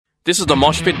This is the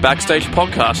Mosh Pit Backstage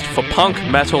podcast for punk,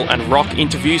 metal, and rock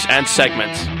interviews and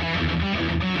segments.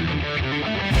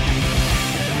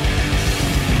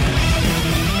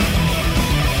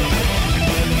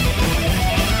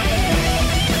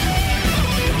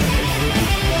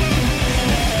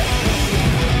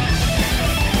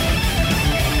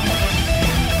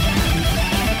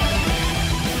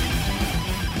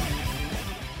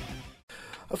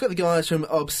 I've got the guys from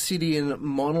Obsidian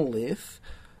Monolith.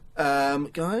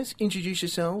 Guys, introduce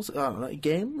yourselves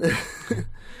again.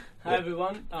 Hi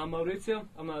everyone, I'm Maurizio.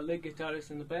 I'm a lead guitarist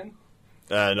in the band.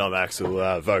 And I'm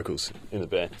Axel, vocals in the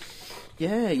band.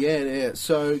 Yeah.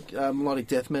 So, melodic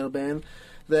death metal band.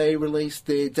 They released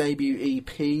their debut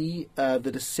EP,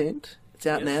 The Descent. It's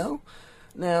out now.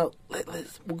 Now,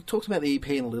 we'll talk about the EP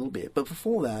in a little bit, but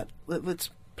before that, let's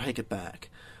take it back.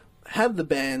 How did the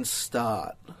band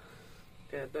start?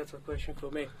 Yeah, that's a question for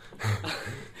me.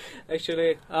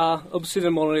 Actually,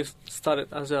 Obsidian Monolith started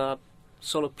as a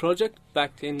solo project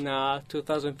back in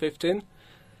 2015.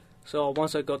 So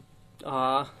once I got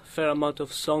a fair amount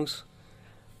of songs,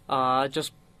 I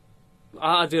didn't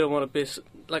want to be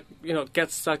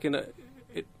get stuck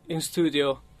in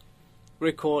studio,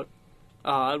 record,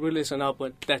 release an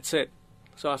album. That's it.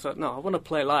 So I thought, no, I want to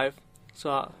play live.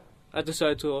 So I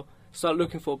decided to start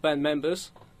looking for band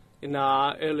members in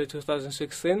early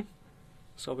 2016.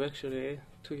 So we're actually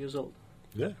 2 years old.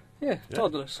 Yeah,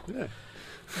 Toddlers. Yeah.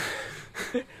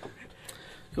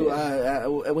 Cool.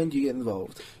 When do you get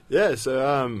involved? Yeah,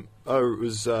 so I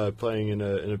was playing in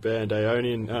a band,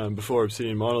 Aeonian, before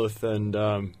Obsidian Monolith,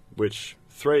 and which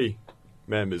three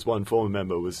members, one former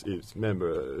member was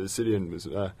Obsidian was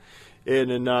in,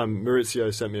 and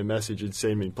Maurizio sent me a message. He'd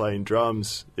seen me playing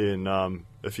drums in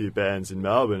a few bands in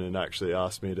Melbourne, and actually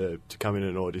asked me to come in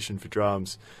and audition for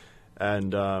drums.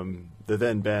 And the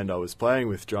then band I was playing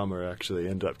with, drummer, actually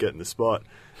ended up getting the spot.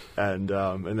 And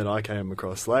then I came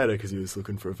across later because he was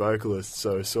looking for a vocalist.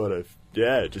 So sort of,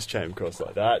 just came across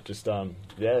like that. Just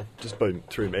been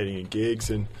through meeting and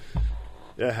gigs and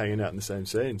hanging out in the same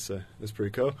scene. So it's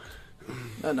pretty cool.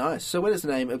 Oh, nice. So where does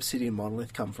the name Obsidian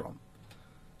Monolith come from?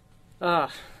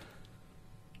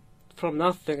 From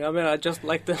nothing. I mean, I just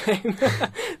like the name,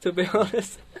 to be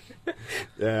honest.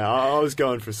 Yeah, I was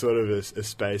going for sort of a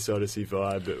Space Odyssey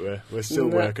vibe, but we're still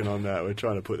working on that. We're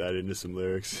trying to put that into some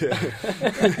lyrics.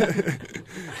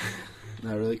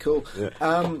 No, really cool.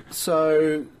 Yeah.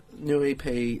 So, new EP,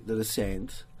 The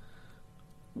Descent.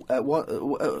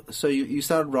 So you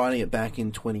started writing it back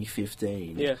in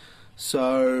 2015. Yeah.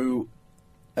 So,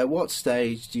 at what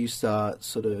stage do you start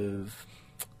sort of,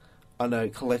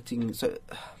 collecting... So,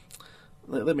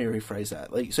 let me rephrase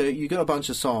that. So you got a bunch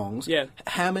of songs. Yeah.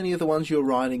 How many of the ones you're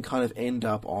writing kind of end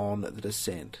up on The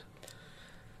Descent?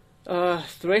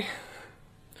 3.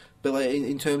 But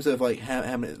in terms of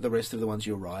how many the rest of the ones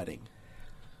you're writing?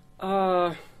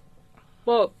 Well,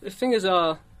 the thing is,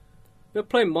 we're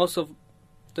playing most of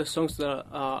the songs that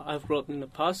I've wrote in the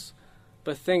past.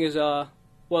 But the thing is,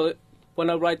 when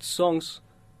I write songs,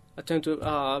 I tend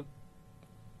to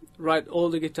write all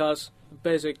the guitars,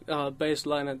 basic bass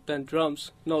line, and then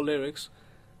drums, no lyrics.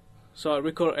 So I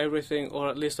record everything, or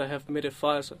at least I have MIDI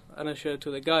files, and I share it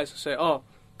to the guys and say, "Oh,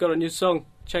 got a new song,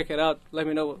 check it out. Let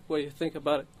me know what you think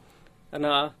about it."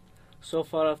 And so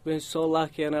far I've been so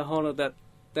lucky and honored that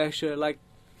they actually like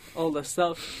all the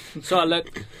stuff. So I let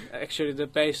actually the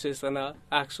bassist and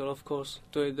Axel, of course,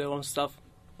 do their own stuff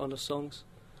on the songs.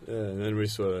 Yeah, and then we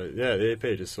the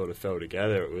EP just sort of fell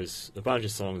together. It was a bunch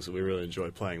of songs that we really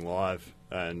enjoyed playing live,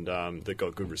 and that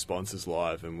got good responses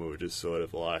live, and we were just sort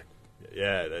of like,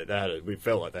 we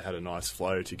felt like they had a nice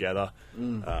flow together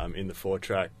in the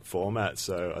 4-track format,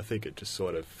 so I think it just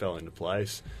sort of fell into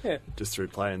place just through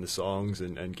playing the songs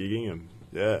and gigging them.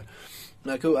 Yeah.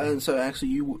 No, cool. And so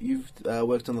actually you've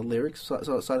worked on the lyrics side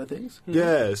of things? Mm-hmm.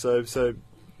 Yeah, so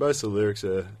most of the lyrics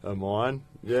are mine,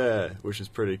 which is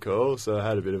pretty cool. So I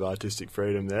had a bit of artistic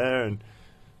freedom there and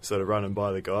sort of run them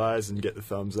by the guys and get the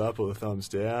thumbs up or the thumbs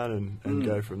down and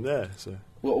go from there. So,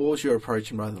 what was your approach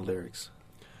in writing the lyrics?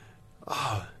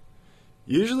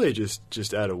 Usually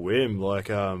just at a whim.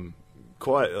 Like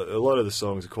quite a lot of the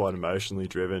songs are quite emotionally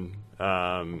driven.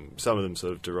 Some of them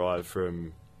sort of derive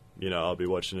from, I'll be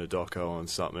watching a doco on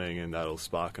something and that'll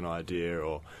spark an idea,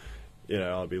 or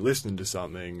I'll be listening to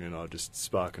something and I'll just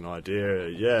spark an idea.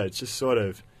 Yeah, it's just sort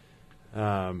of,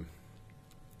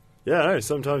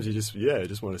 sometimes you just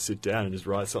want to sit down and just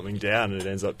write something down and it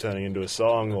ends up turning into a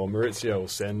song, or Maurizio will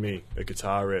send me a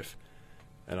guitar riff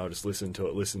and I'll just listen to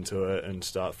it and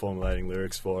start formulating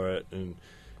lyrics for it. And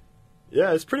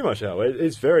yeah, it's pretty much how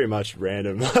it's very much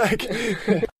random.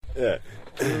 Yeah.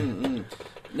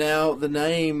 Now, the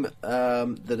name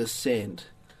The Descent,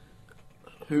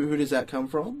 who does that come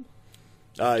from?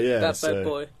 Yeah, That so bad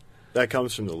boy. that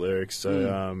comes from the lyrics.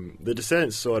 So the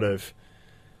Descent sort of,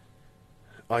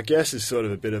 I guess, is sort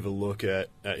of a bit of a look at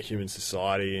human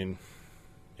society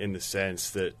in the sense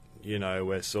that, you know,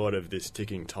 we're sort of this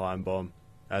ticking time bomb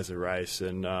as a race,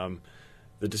 and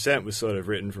the Descent was sort of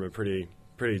written from a pretty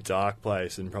dark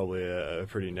place and probably a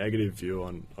pretty negative view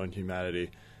on humanity,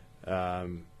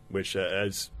 which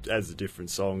as the different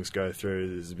songs go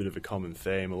through, there's a bit of a common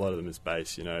theme. A lot of them is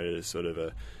based, you know, as sort of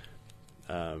a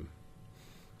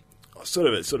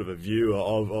view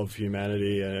of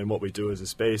humanity and what we do as a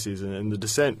species, and the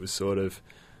Descent was sort of,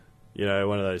 you know,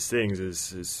 one of those things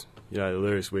is you know, the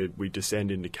lyrics, we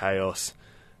descend into chaos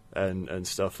and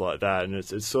stuff like that, and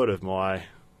it's sort of my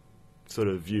sort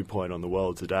of viewpoint on the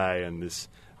world today and this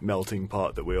melting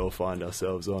pot that we all find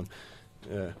ourselves on.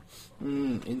 Yeah.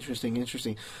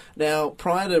 Interesting. Now,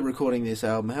 prior to recording this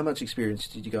album, how much experience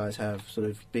did you guys have sort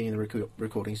of being in the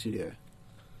recording studio?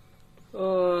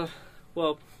 Well,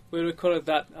 we recorded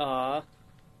that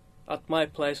at my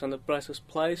place and the Bryce's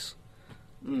place.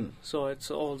 So it's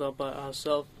all done by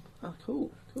ourselves. Oh,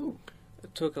 cool.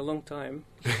 It took a long time.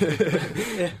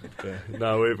 Yeah.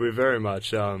 No, we're very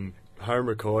much home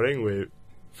recording. We've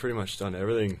pretty much done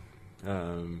everything.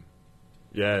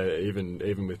 Yeah,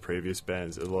 even with previous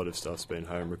bands, a lot of stuff's been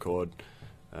home record.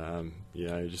 You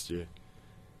know, just your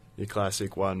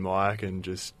classic one mic and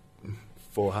just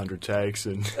 400 takes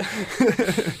and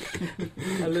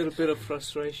A little bit of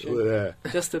frustration. yeah,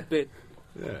 Just a bit.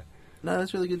 yeah. No,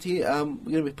 that's really good to hear. We're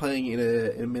going to be playing in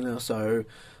a minute or so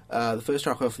the first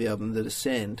track off the album, The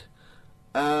Descent.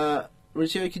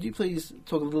 Mauricio, could you please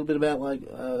talk a little bit about, like,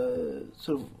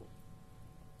 sort of,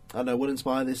 I don't know, what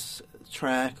inspired this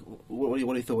track? What are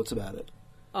your thoughts about it?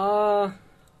 Well,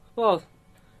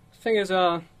 the thing is,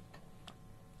 I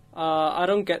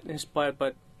don't get inspired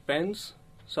by bands,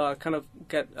 so I kind of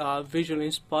get visually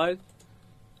inspired.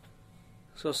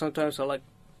 So sometimes I like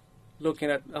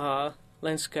looking at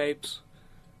landscapes,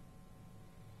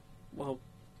 well,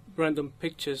 random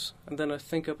pictures, and then I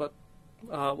think about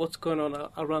what's going on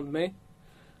around me.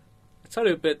 It's a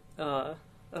little bit, I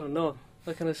don't know,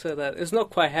 how can I say that? It's not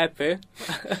quite happy.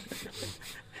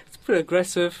 It's pretty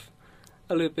aggressive,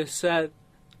 a little bit sad,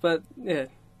 but yeah,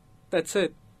 that's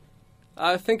it.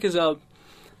 I think it's a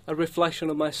reflection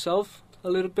of myself a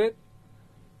little bit.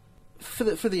 For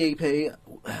the EP,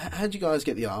 how did you guys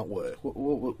get the artwork?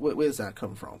 Where does that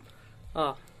come from?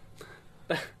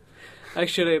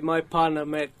 Actually, my partner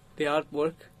made the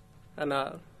artwork, and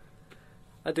I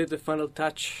did the final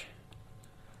touch.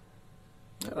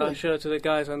 I showed it to the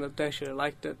guys, and they actually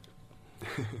liked it.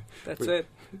 That's it.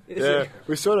 Yeah,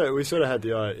 we sort of had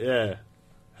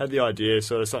the idea,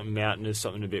 sort of something mountainous,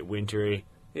 something a bit wintry.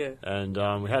 Yeah.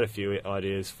 And we had a few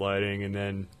ideas floating, and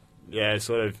then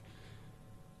sort of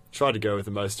tried to go with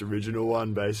the most original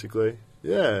one, basically.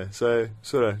 Yeah, so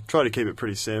sort of try to keep it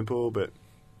pretty simple, but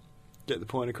get the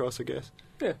point across, I guess.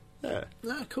 Yeah. Yeah.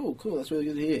 Ah, cool. That's really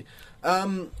good to hear.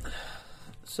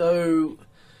 So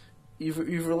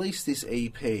you've released this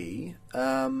EP.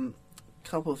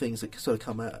 Couple of things that sort of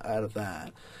come out of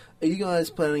that. Are you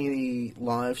guys planning any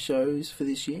live shows for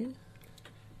this year?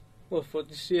 Well, for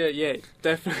this year, yeah,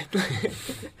 definitely.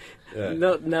 Yeah.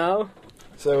 Not now.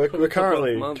 So For we're a couple of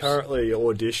currently months.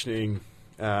 auditioning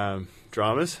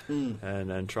drummers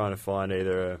and trying to find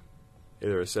either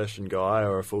a session guy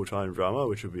or a full-time drummer,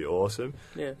 which would be awesome.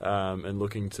 Yeah. And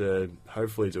looking to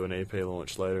hopefully do an EP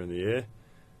launch later in the year.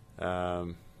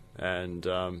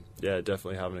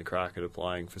 Definitely having a crack at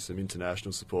applying for some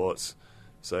international supports.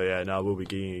 So we'll be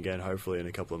gigging again hopefully in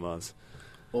a couple of months.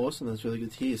 Awesome, that's really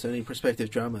good to hear. So any prospective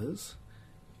drummers,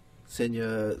 send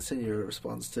your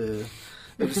response to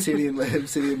Obsidian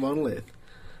Monolith.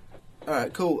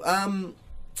 Alright, cool. I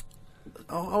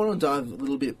want to dive a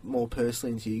little bit more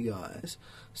personally into you guys.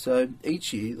 So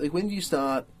each year, like, when do you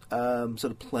start sort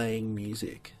of playing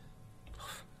music?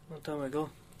 A long time ago.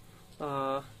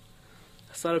 I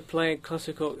started playing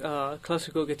classical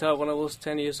guitar when I was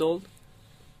 10 years old,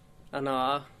 and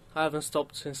I haven't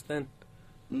stopped since then.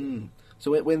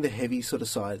 So when the heavy sort of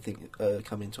side thing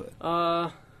come into it?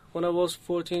 When I was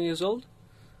 14 years old,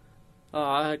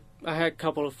 I had a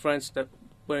couple of friends that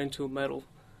were into metal,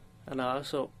 and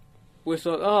so we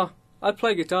thought, I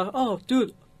play guitar. Oh,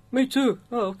 dude, me too.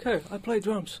 Oh, okay, I play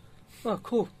drums. Oh,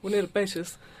 cool, we need a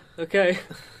bassist. Okay,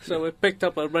 so we picked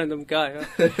up a random guy.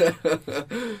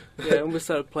 And we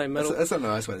started playing metal. That's a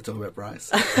nice way to talk about Bryce.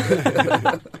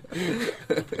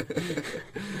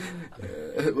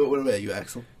 What about you,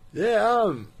 Axel?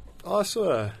 Yeah, I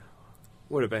sort of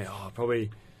would have been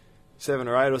probably 7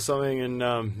 or 8 or something, and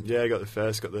I got the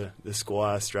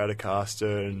Squire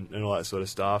Stratocaster and all that sort of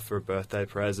stuff for a birthday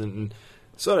present, and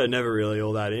sort of never really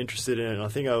all that interested in it. And I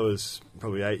think I was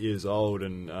probably 8 years old,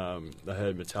 and I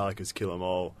heard Metallica's Kill 'Em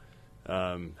All.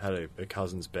 Had a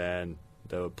cousin's band.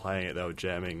 They were playing it. They were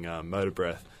jamming Motor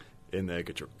Breath in their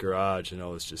garage, and I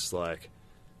was just like,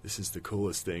 "This is the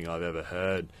coolest thing I've ever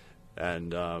heard."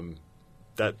 And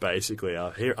that basically,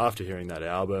 after hearing that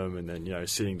album, and then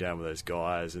sitting down with those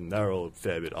guys, and they were all a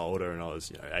fair bit older, and I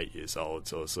was 8 years old,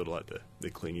 so I was sort of like the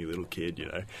clingy little kid,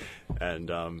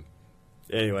 And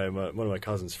anyway, one of my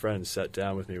cousin's friends sat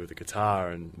down with me with a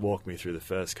guitar and walked me through the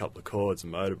first couple of chords of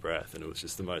Motor Breath, and it was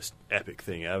just the most epic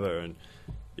thing ever. And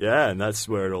and that's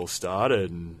where it all started,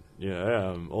 and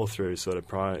all through sort of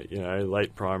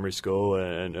late primary school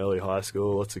and early high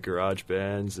school, lots of garage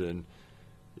bands, and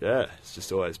it's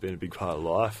just always been a big part of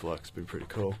life. Like, it's been pretty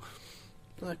cool.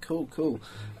 Oh, cool.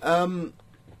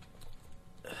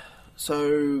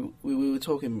 So we were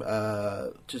talking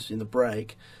just in the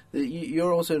break that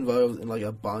you're also involved in like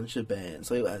a bunch of bands.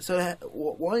 So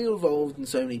why are you involved in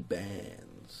so many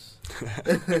bands?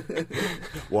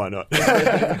 Why not?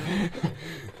 I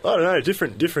don't know.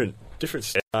 Different.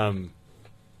 Just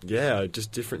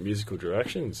different musical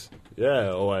directions.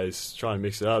 Always try and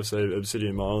mix it up. So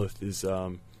Obsidian Monolith is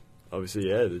obviously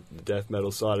the death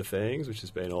metal side of things, which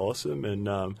has been awesome, and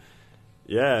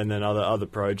and then other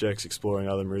projects exploring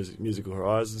other musical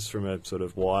horizons from a sort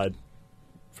of wide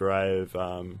array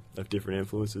of different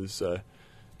influences. So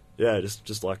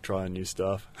just like trying new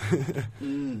stuff.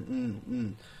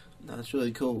 That's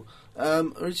really cool.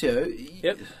 Mauricio,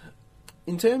 Yep.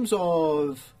 In terms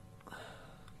of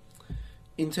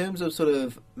sort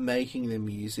of making the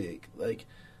music, like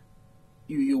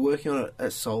you're working on it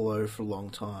as solo for a long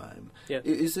time. Yeah.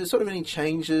 Is there sort of any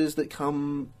changes that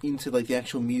come into like the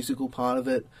actual musical part of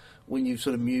it when you've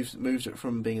sort of moved it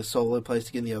from being a solo place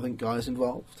to getting the other guys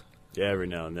involved? Yeah, every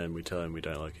now and then we tell him we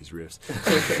don't like his riffs.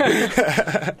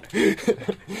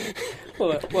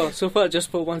 Well, so far just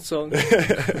for one song.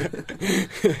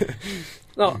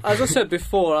 No, as I said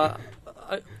before,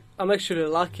 I'm actually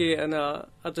lucky, and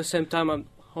at the same time I'm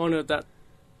honored that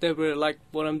they really like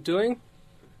what I'm doing.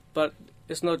 But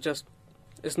it's not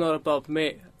about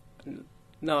me.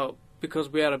 No, because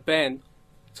we are a band,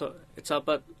 so it's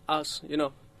about us.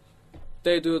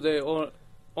 They do their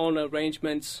own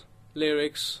arrangements,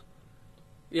 lyrics.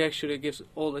 He actually gives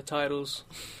all the titles.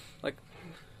 Like,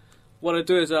 what I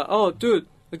do is, dude,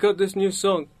 I got this new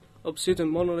song, Obsidian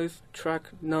Monolith, track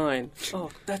 9. Oh,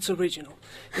 that's original.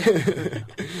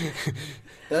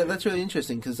 That's really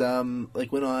interesting because,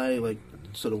 like, when I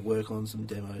sort of work on some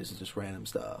demos and just random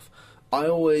stuff, I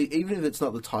always, even if it's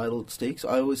not the title that sticks,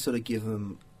 I always sort of give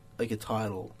them like a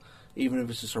title, even if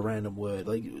it's just a random word.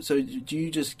 Like, so do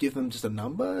you just give them just a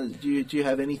number? Do you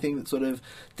have anything that sort of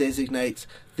designates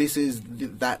this is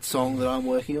that song that I'm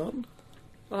working on?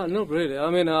 Not really. I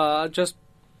mean, I just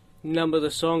number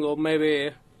the song, or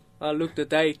maybe I look the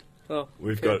date. Oh,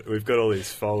 we've got all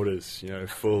these folders,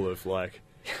 full of like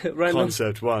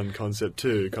concept 1, concept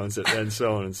 2, concept, and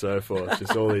so on and so forth.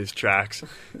 Just all these tracks.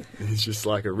 It's just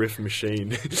like a riff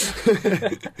machine.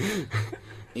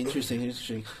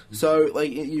 Interesting. So,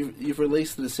 like, you've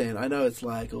released The Descent. I know it's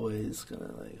like always kind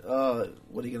of like,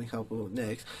 what are you going to come up with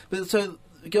next? But so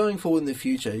going forward in the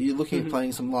future, you're looking at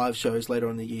playing some live shows later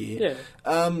on in the year.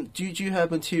 Yeah. Do you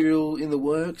have material in the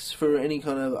works for any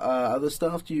kind of other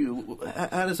stuff?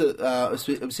 How does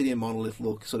Obsidian Monolith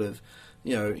look, sort of,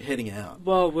 heading out?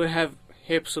 Well, we have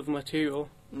heaps of material.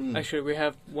 Actually, we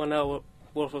have 1 hour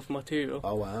worth of material.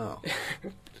 Oh wow.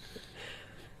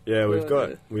 Yeah, we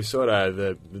sort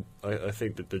of I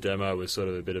think that the demo was sort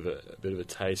of a bit of a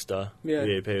taster. Yeah.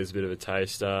 The EP was a bit of a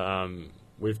taster.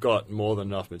 We've got more than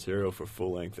enough material for a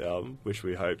full length album, which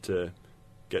we hope to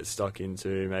get stuck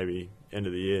into maybe end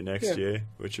of the year next year,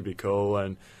 which would be cool.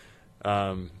 And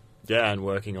and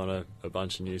working on a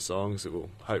bunch of new songs that will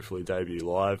hopefully debut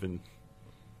live and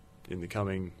in the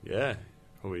coming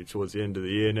probably towards the end of the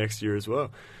year next year as well.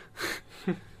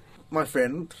 My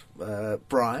friend,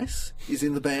 Bryce, is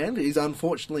in the band. He's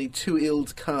unfortunately too ill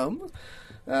to come.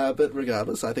 But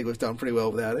regardless, I think we've done pretty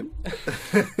well without him.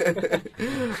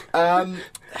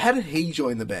 How did he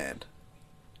join the band?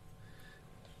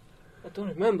 I don't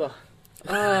remember.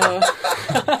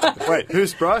 Wait,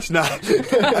 who's Bryce? No. I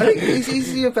think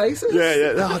he's your bassist?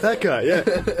 Yeah. Oh, that guy, yeah.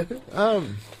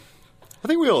 I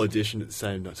think we all auditioned at the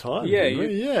same time. Yeah, didn't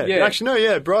we? Yeah. Actually, no,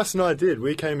 yeah, Bryce and I did.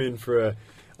 We came in for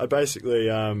I basically,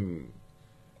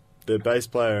 the bass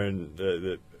player and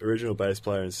the original bass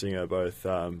player and singer both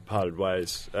parted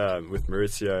ways with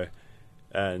Maurizio,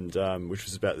 and which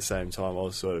was about the same time I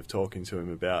was sort of talking to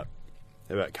him about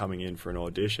about coming in for an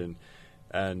audition,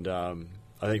 and I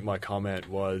think my comment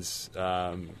was,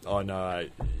 "Oh no,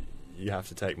 you have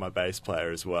to take my bass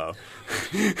player as well."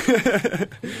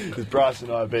 Because Bryce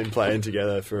and I have been playing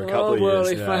together for a couple of years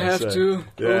well, now. if I have so, to,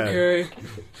 yeah. okay.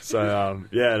 So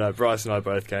no, Bryce and I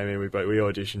both came in. We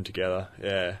auditioned together,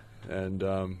 yeah, and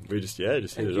we just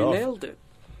hit And it you off. nailed it.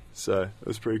 So it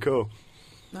was pretty cool.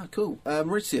 Oh, cool.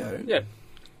 Maurizio, Yeah.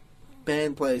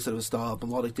 band plays sort of a style,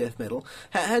 melodic death metal.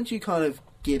 How did you kind of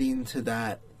get into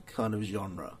that kind of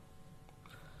genre?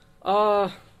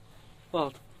 Well,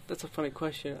 that's a funny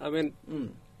question. I mean,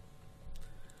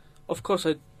 of course,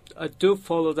 I do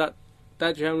follow that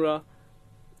genre.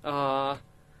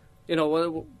 You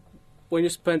know, when you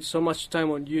spend so much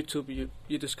time on YouTube,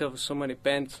 you discover so many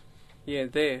bands here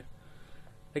and there.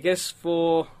 I guess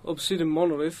for Obsidian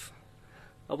Monolith,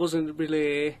 I wasn't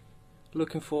really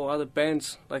looking for other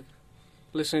bands, like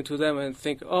listening to them and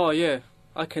think, oh yeah,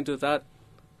 I can do that.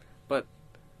 But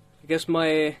I guess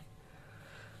my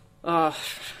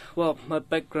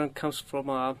background comes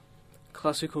from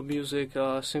classical music,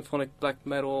 symphonic black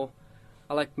metal.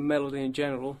 I like melody in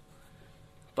general,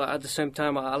 but at the same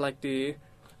time, I like the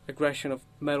aggression of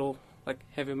metal, like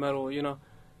heavy metal, you know.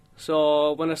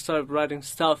 So when I started writing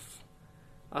stuff,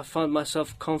 I found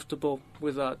myself comfortable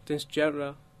with this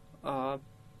genre.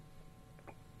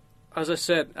 As I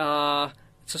said,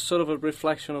 it's a sort of a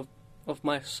reflection of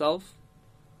myself.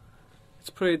 It's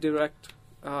pretty direct.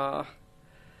 I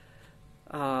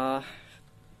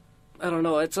don't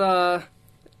know. It's I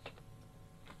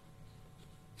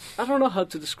don't know how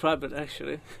to describe it,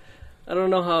 actually. I don't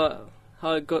know how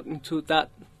I got into that.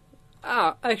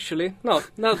 Actually, no.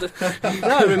 Now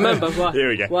I remember why. Here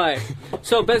we go. Why?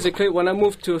 So basically, when I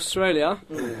moved to Australia,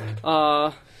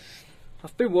 I've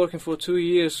been working for 2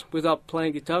 years without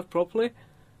playing guitar properly,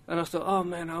 and I thought, oh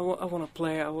man, I want to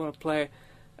play,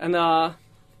 and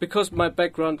because my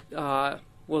background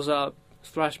was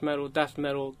thrash metal, death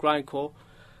metal, grindcore,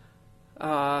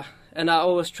 and I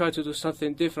always tried to do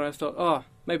something different. I thought, oh,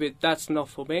 maybe that's not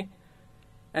for me,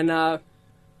 and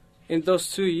in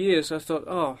those 2 years, I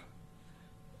thought,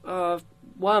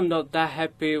 why I'm not that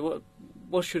happy?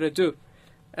 What should I do?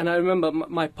 And I remember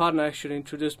my partner actually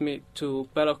introduced me to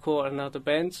Bellacore and other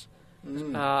bands.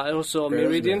 Also Great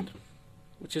Meridian, band.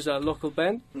 which is a local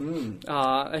band.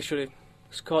 Actually,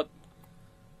 Scott,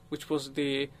 which was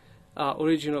the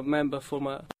original member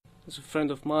is a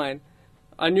friend of mine.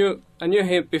 I knew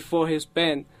him before his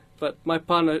band, but my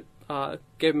partner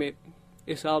gave me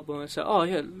his album and said, "Oh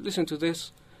yeah, listen to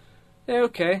this." Yeah,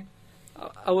 okay.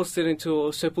 I was still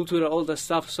into Sepultura, all that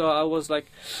stuff, so I was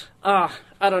like, I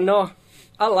don't know.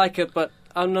 I like it, but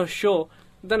I'm not sure.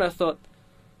 Then I thought,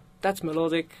 that's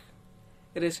melodic.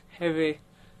 It is heavy,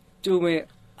 doomy.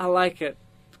 I like it.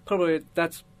 Probably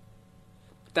that's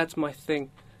my thing.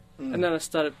 And then I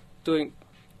started doing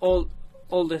all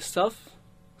this stuff.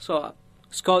 So,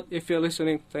 Scott, if you're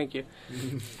listening, thank you.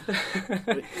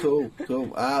 Cool.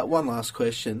 One last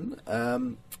question.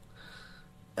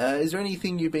 Is there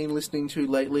anything you've been listening to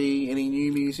lately? Any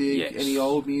new music? Yes. Any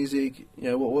old music?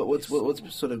 You know, what's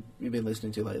sort of you've been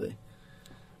listening to lately?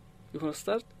 You want to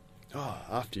start? Oh,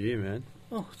 after you, man.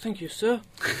 Oh, thank you, sir.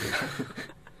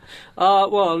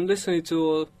 Well, I'm listening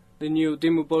to the new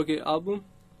Dimmu Borgir album.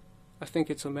 I think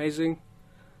it's amazing.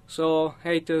 So,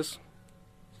 haters,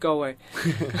 go away.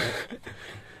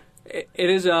 It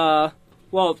is, well,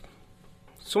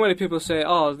 so many people say,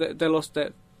 oh, they lost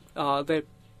their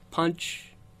punch.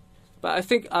 But I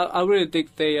think I really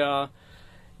dig their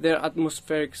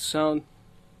atmospheric sound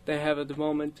they have at the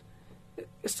moment.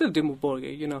 It's still Dimmu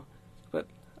Borgir, you know, but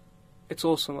it's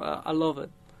awesome. I love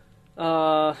it.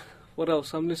 What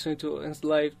else? I'm listening to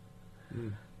Enslaved,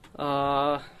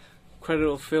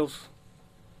 Cradle of Filth,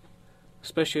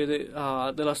 especially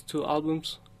the last two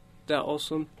albums. They're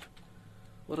awesome.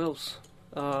 What else?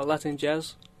 Latin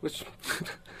jazz, which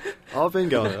I've been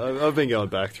going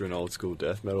back through an old school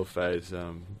death metal phase.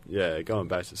 Going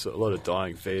back to a lot of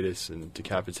Dying Fetus and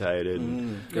Decapitated,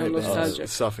 Great nostalgic.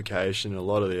 Suffocation, a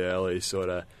lot of the early sort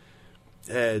of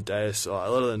Deicide, a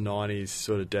lot of the 90s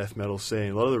sort of death metal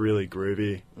scene, a lot of the really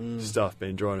groovy stuff.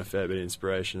 Been drawing a fair bit of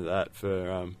inspiration to that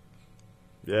for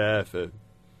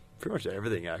pretty much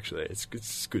everything. Actually,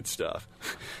 it's good stuff.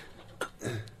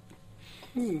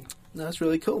 No, that's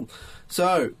really cool.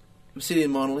 So,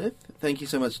 Obsidian Monolith, thank you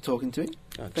so much for talking to me.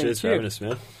 Cheers for having us,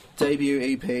 man. Debut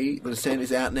EP, The Descent,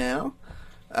 is out now.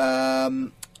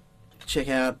 Check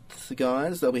out the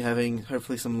guys. They'll be having,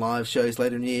 hopefully, some live shows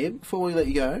later in the year. Before we let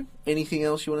you go, anything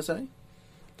else you want to say?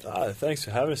 Thanks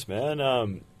for having us, man.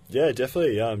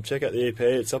 Definitely. Check out the EP.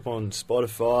 It's up on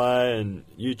Spotify and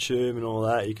YouTube and all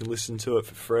that. You can listen to it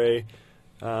for free.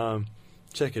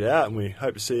 check it out, and we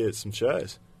hope to see you at some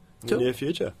shows in the near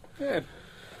future. Yeah.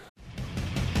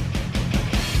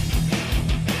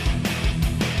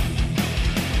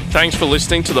 Thanks for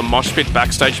listening to the Moshpit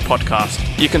Backstage podcast.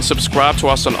 You can subscribe to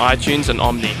us on iTunes and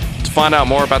Omni. To find out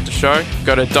more about the show,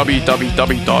 go to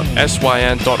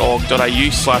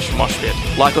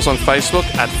www.syn.org.au/moshpit. Like us on Facebook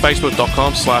at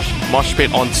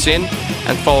facebook.com/moshpitonsin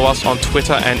and follow us on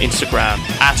Twitter and Instagram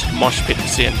at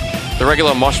moshpitsin. The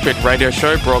regular Moshpit radio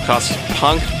show broadcasts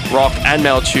punk, rock and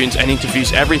metal tunes and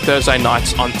interviews every Thursday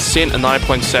nights on SYN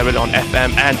 9.7 on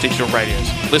FM and digital radios.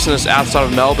 Listeners outside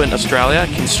of Melbourne, Australia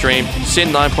can stream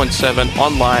SYN 9.7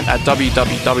 online at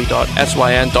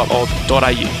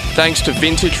www.syn.org.au. Thanks to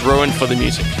Vintage Ruin for the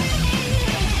music.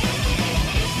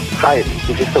 Hi,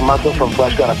 this is Tommaso from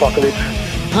Flash Gun Apocalypse.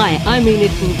 Hi, I'm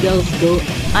Enid from Girls School.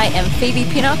 I am Phoebe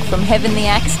Pinnock from Heavenly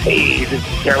Axe. Hey, this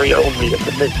is Gary Oldmead of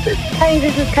the Misfits. Hey,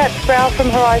 this is Kat Sproul from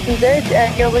Horizon's Edge,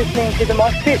 and you're listening to The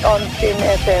Mosh Pit on SYN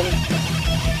FM.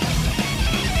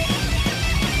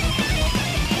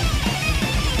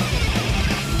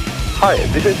 Hi,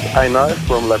 this is Einar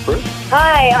from Leopard.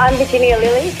 Hi, I'm Virginia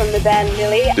Lilly from the band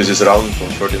Lily. This is Raul from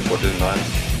 1349.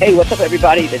 Hey, what's up,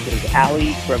 everybody? This is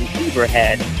Ali from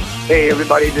Zebrahead. Hey,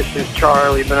 everybody, this is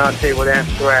Charlie Benante with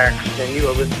Anthrax, and you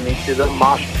are listening to The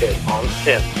Mosh Pit on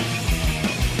SYN.